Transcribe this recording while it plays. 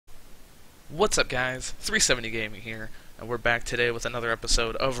What's up, guys? 370 Gaming here, and we're back today with another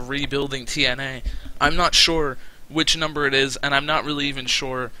episode of Rebuilding TNA. I'm not sure which number it is, and I'm not really even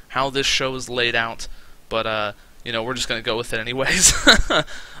sure how this show is laid out, but, we're just gonna go with it anyways.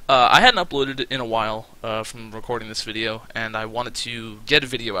 I hadn't uploaded it in a while from recording this video, and I wanted to get a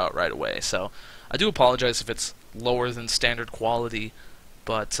video out right away, so I do apologize if it's lower than standard quality,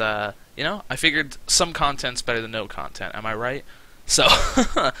 but, I figured some content's better than no content, am I right? So,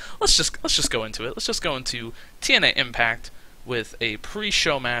 let's just go into it. Let's just go into TNA Impact with a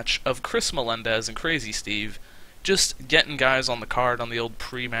pre-show match of Chris Melendez and Crazy Steve, just getting guys on the card, on the old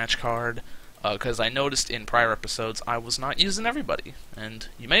pre-match card, because I noticed in prior episodes I was not using everybody, and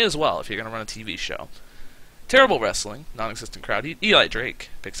you may as well if you're going to run a TV show. Terrible wrestling, non-existent crowd. Eli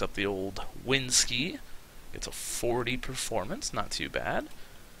Drake picks up the old wind ski, gets a 40 performance, not too bad.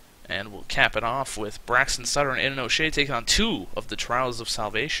 And we'll cap it off with Braxton Sutter and Aiden O'Shea taking on two of the Trials of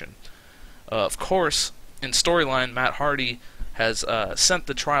Salvation. Of course, in storyline, Matt Hardy has sent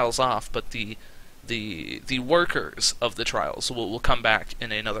the Trials off, but the workers of the Trials will come back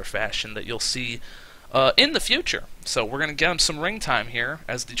in another fashion that you'll see in the future. So we're going to get them some ring time here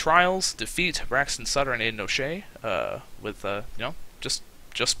as the Trials defeat Braxton Sutter and Aiden O'Shea with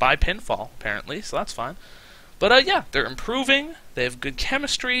just by pinfall apparently. So that's fine. But, yeah, they're improving, they have good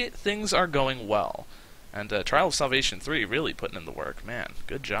chemistry, things are going well. And Trial of Salvation 3 really putting in the work. Man,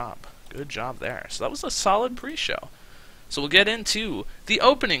 good job. Good job there. So that was a solid pre-show. So we'll get into the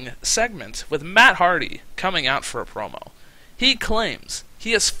opening segment with Matt Hardy coming out for a promo. He claims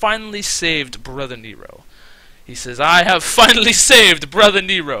he has finally saved Brother Nero. He says, "I have finally saved Brother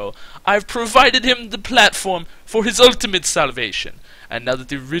Nero. I've provided him the platform for his ultimate salvation. And now that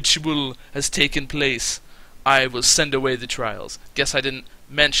the ritual has taken place, I will send away the Trials." Guess I didn't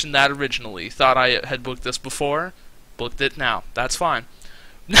mention that originally. Thought I had booked this before. Booked it now. That's fine.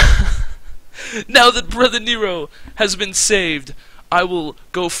 Now that Brother Nero has been saved, I will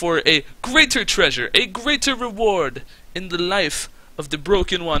go for a greater treasure, a greater reward in the life of the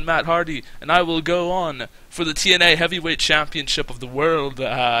broken one, Matt Hardy, and I will go on for the TNA Heavyweight Championship of the world.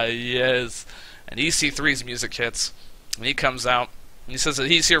 Ah, yes. And EC3's music hits, and he comes out, and he says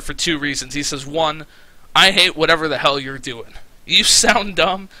that he's here for two reasons. He says, one, I hate whatever the hell you're doing. You sound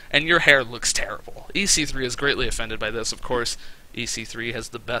dumb, and your hair looks terrible. EC3 is greatly offended by this, of course. EC3 has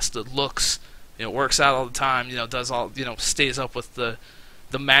the best of looks, works out all the time, does all, stays up with the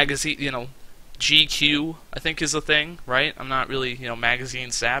magazine, GQ, I think is a thing, right? I'm not really,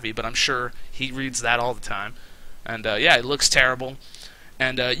 magazine savvy, but I'm sure he reads that all the time. And, yeah, it looks terrible.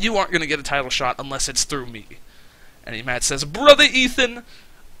 And, you aren't going to get a title shot unless it's through me. And Matt says, "Brother Ethan,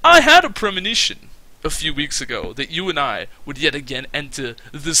 I had a premonition a few weeks ago that you and I would yet again enter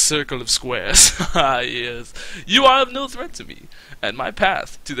this circle of squares. Ah, yes. You are of no threat to me, and my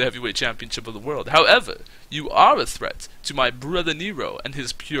path to the heavyweight championship of the world. However, you are a threat to my brother Nero and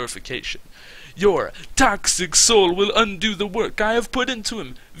his purification. Your toxic soul will undo the work I have put into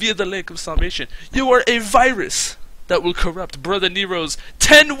him via the Lake of Salvation. You are a virus that will corrupt brother Nero's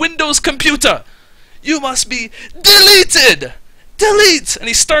 10 Windows computer. You must be deleted! Delete! And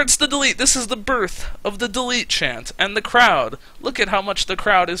he starts to delete. This is the birth of the delete chant. And the crowd. Look at how much the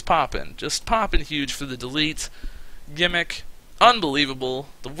crowd is popping. Just popping huge for the delete gimmick. Unbelievable.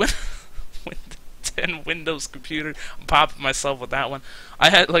 The 10 Windows computer. I'm popping myself with that one.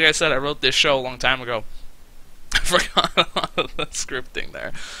 Like I said, I wrote this show a long time ago. I forgot a lot of the scripting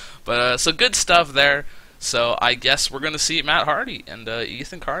there. But, so good stuff there. So I guess we're going to see Matt Hardy and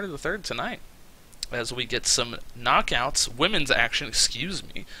Ethan Carter III tonight, as we get some knockouts, women's action,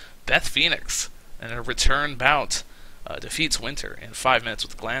 Beth Phoenix, in a return bout, defeats Winter in 5 minutes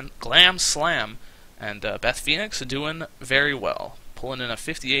with Glam Slam, and Beth Phoenix doing very well, pulling in a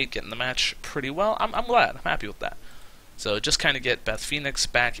 58, getting the match pretty well. I'm glad, I'm happy with that. So just kind of get Beth Phoenix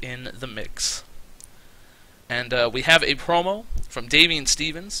back in the mix. And we have a promo from Damian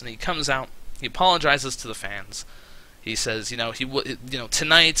Stevens, and he comes out, he apologizes to the fans. He says,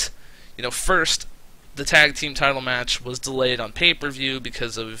 tonight, first, the tag team title match was delayed on pay-per-view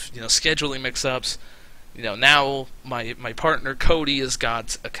because of, scheduling mix-ups. Now my partner Cody has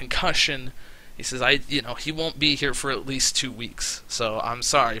got a concussion. He says, he won't be here for at least 2 weeks. So I'm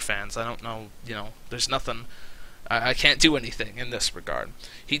sorry, fans. I don't know, there's nothing, I can't do anything in this regard.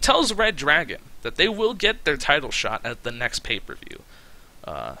 He tells Red Dragon that they will get their title shot at the next pay-per-view.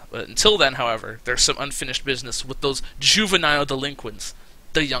 But until then, however, there's some unfinished business with those juvenile delinquents,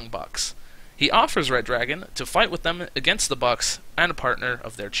 the Young Bucks. He offers Red Dragon to fight with them against the Bucks and a partner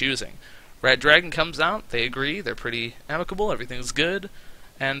of their choosing. Red Dragon comes out, they agree, they're pretty amicable, everything's good,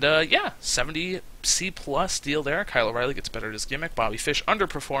 And yeah, 70 C+ deal there. Kyle O'Reilly gets better at his gimmick. Bobby Fish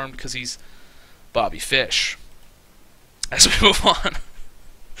underperformed because he's Bobby Fish. As we move on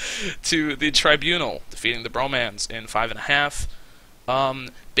to the Tribunal, defeating the Bromans in 5.5.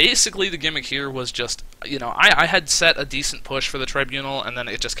 Basically, the gimmick here was just, you know, I had set a decent push for the Tribunal, and then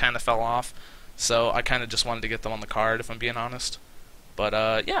it just kind of fell off. So I kind of just wanted to get them on the card, if I'm being honest. But,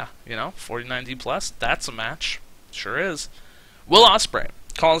 yeah, you know, 49D+, that's a match. Sure is. Will Ospreay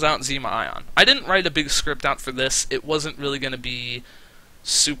calls out Zema Ion. I didn't write a big script out for this. It wasn't really going to be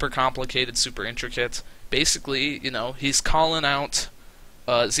super complicated, super intricate. Basically, you know, he's calling out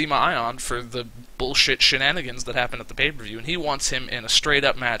Zema Ion for the bullshit shenanigans that happened at the pay-per-view, and he wants him in a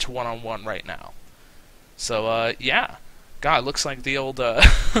straight-up match one-on-one right now. So, yeah. God, looks like the old, the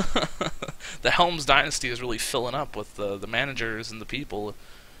Helms Dynasty is really filling up with the managers and the people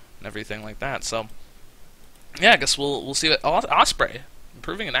and everything like that. So, yeah, I guess we'll see that Ospreay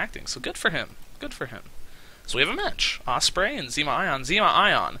improving in acting. So good for him. Good for him. So we have a match. Ospreay and Zema Ion. Zema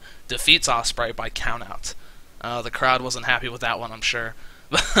Ion defeats Ospreay by countout. The crowd wasn't happy with that one, I'm sure.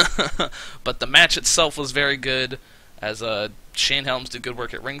 But the match itself was very good, as Shane Helms did good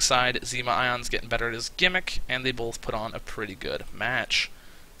work at ringside. Zema Ion's getting better at his gimmick, and they both put on a pretty good match.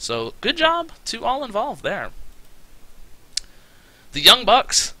 So good job to all involved there. The Young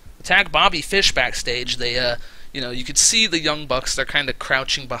Bucks attack Bobby Fish backstage. They, you know, you could see the Young Bucks. They're kind of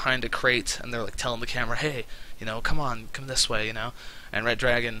crouching behind a crate, and they're like telling the camera, "Hey, you know, come on, come this way," you know. And Red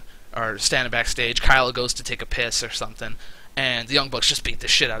Dragon are standing backstage. Kyle goes to take a piss or something, and the Young Bucks just beat the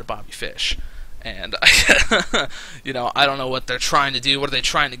shit out of Bobby Fish. And you know, I don't know what they're trying to do. What are they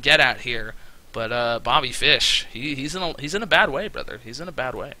trying to get at here? But Bobby Fish, he's in a bad way, brother. He's in a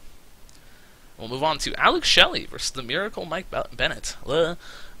bad way. We'll move on to Alex Shelley versus the Miracle Mike Bennett.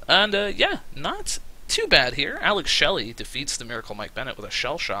 And yeah, not too bad here. Alex Shelley defeats the Miracle Mike Bennett with a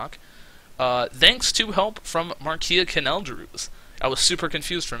shell shock, thanks to help from Marquia Canel-Drews. I was super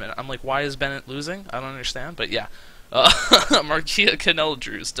confused for a minute. I'm like, why is Bennett losing? I don't understand. But yeah, Marquia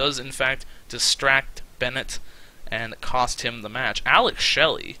Canel-Drews does in fact distract Bennett and cost him the match. Alex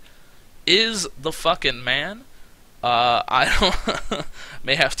Shelley is the fucking man. I don't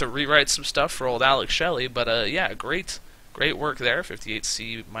may have to rewrite some stuff for old Alex Shelley, but yeah, great work there.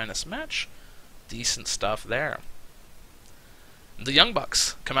 58C minus match, decent stuff there. The Young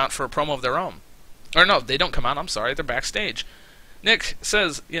Bucks come out for a promo of their own. Or no, they don't come out, I'm sorry, they're backstage. Nick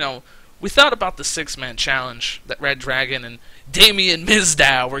says, you know, we thought about the 6-man challenge that Red Dragon and Damien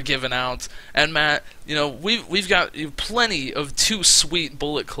Mizdow were giving out, and Matt, you know, we've got plenty of Too Sweet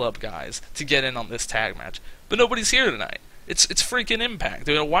Bullet Club guys to get in on this tag match, but nobody's here tonight. It's freaking Impact.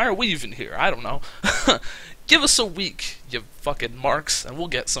 You know, why are we even here? I don't know. Give us a week, you fucking marks, and we'll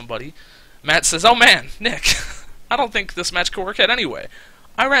get somebody. Matt says, oh man, Nick, I don't think this match could work out anyway.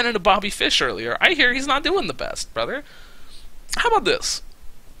 I ran into Bobby Fish earlier. I hear he's not doing the best, brother. How about this?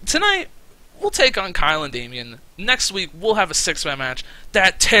 Tonight, we'll take on Kyle and Damien. Next week, we'll have a 6-man match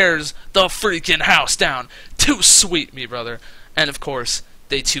that tears the freaking house down. Too sweet, me brother. And of course,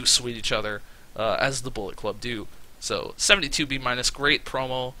 they too sweet each other, as the Bullet Club do. So, 72B minus, great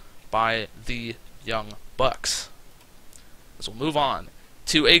promo by the Young Bucks. As we'll move on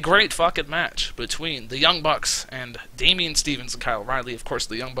to a great fucking match between the Young Bucks and Damian Stevens and Kyle O'Reilly. Of course,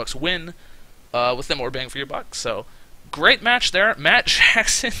 the Young Bucks win, with them more bang for your buck. So, great match there. Matt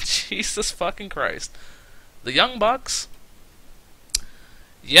Jackson, Jesus fucking Christ. The Young Bucks,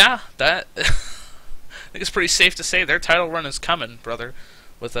 yeah, that I think it's pretty safe to say their title run is coming, brother,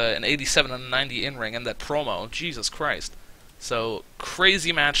 with an 87 and a 90 in-ring and that promo. Jesus Christ. So,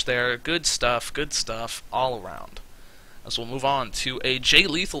 crazy match there. Good stuff all around. As we'll move on to a Jay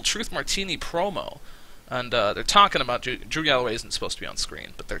Lethal Truth Martini promo. And they're talking about Drew Galloway isn't supposed to be on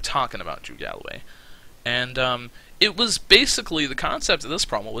screen, but they're talking about Drew Galloway. And it was basically the concept of this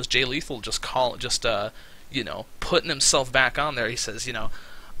promo was Jay Lethal you know, putting himself back on there. He says, you know,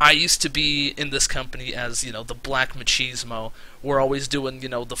 I used to be in this company as, you know, the Black Machismo. We're always doing, you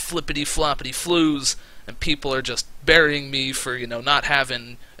know, the flippity floppity flus, and people are just burying me for, you know, not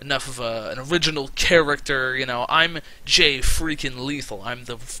having enough of an original character. You know, I'm Jay freaking Lethal. I'm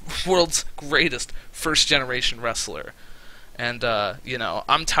the world's greatest first-generation wrestler. And, you know,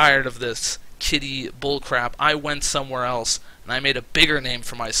 I'm tired of this kiddie bullcrap. I went somewhere else, and I made a bigger name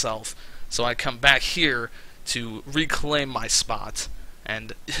for myself. So I come back here to reclaim my spot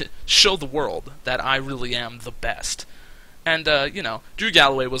and show the world that I really am the best. And, you know, Drew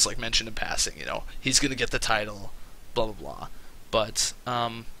Galloway was, like, mentioned in passing, you know, he's gonna get the title, blah, blah, blah. But,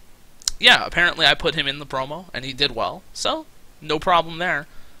 yeah, apparently I put him in the promo, and he did well, so no problem there.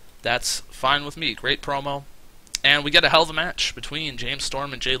 That's fine with me. Great promo. And we get a hell of a match between James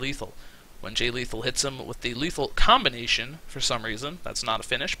Storm and Jay Lethal. When Jay Lethal hits him with the lethal combination, for some reason. That's not a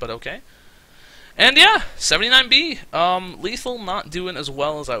finish, but okay. And yeah, 79B. Lethal not doing as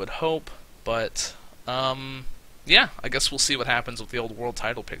well as I would hope, but yeah, I guess we'll see what happens with the old world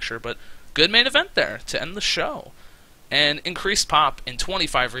title picture. But good main event there to end the show. And increased pop in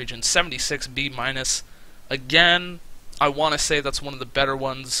 25 regions, 76B minus. Again, I want to say that's one of the better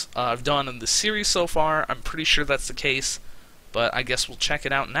ones I've done in the series so far. I'm pretty sure that's the case, but I guess we'll check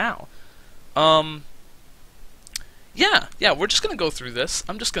it out now. Yeah, we're just going to go through this.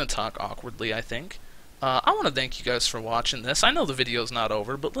 I'm just going to talk awkwardly, I think. I want to thank you guys for watching this. I know the video's not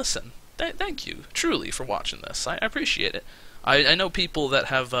over, but listen, thank you, truly, for watching this. I appreciate it. I know people that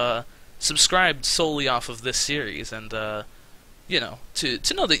have subscribed solely off of this series, and you know,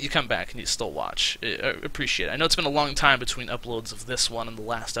 to know that you come back and you still watch, I appreciate it. I know it's been a long time between uploads of this one and the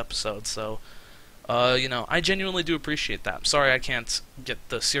last episode, so you know, I genuinely do appreciate that. I'm sorry I can't get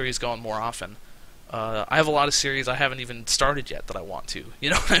the series going more often. I have a lot of series I haven't even started yet that I want to,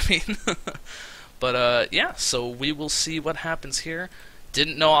 you know what I mean? But yeah, so we will see what happens here.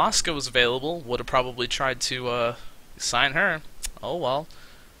 Didn't know Asuka was available. Would have probably tried to sign her. Oh well.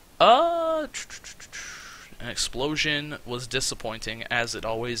 An explosion was disappointing, as it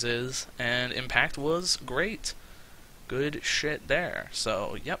always is, and Impact was great. Good shit there.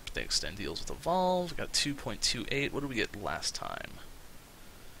 So, yep, they extend deals with Evolve. Got 2.28. What did we get last time?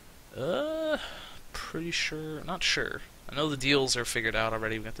 Pretty sure. Not sure. I know the deals are figured out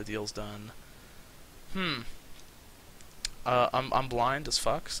already. We got the deals done. I'm blind as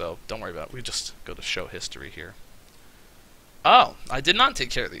fuck, so don't worry about it. We just go to show history here. Oh, I did not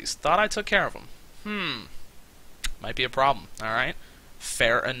take care of these. Thought I took care of them. Might be a problem. Alright.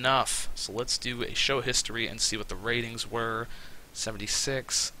 Fair enough. So let's do a show history and see what the ratings were.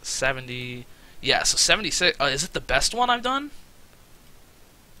 76, 70. Yeah, so 76. Is it the best one I've done?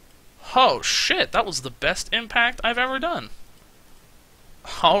 Oh, shit. That was the best Impact I've ever done.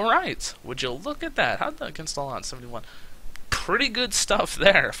 Alright. Would you look at that? How'd that against all odds? 71. Pretty good stuff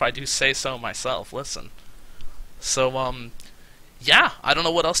there, if I do say so myself. Listen. So, yeah, I don't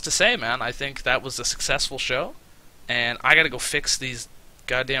know what else to say, man. I think that was a successful show, and I gotta go fix these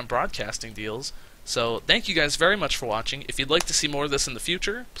goddamn broadcasting deals. So, thank you guys very much for watching. If you'd like to see more of this in the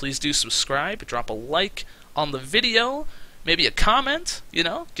future, please do subscribe, drop a like on the video, maybe a comment, you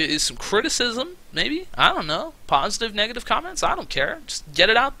know, get some criticism, maybe, I don't know, positive, negative comments, I don't care. Just get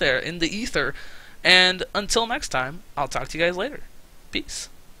it out there in the ether, and until next time, I'll talk to you guys later. Peace.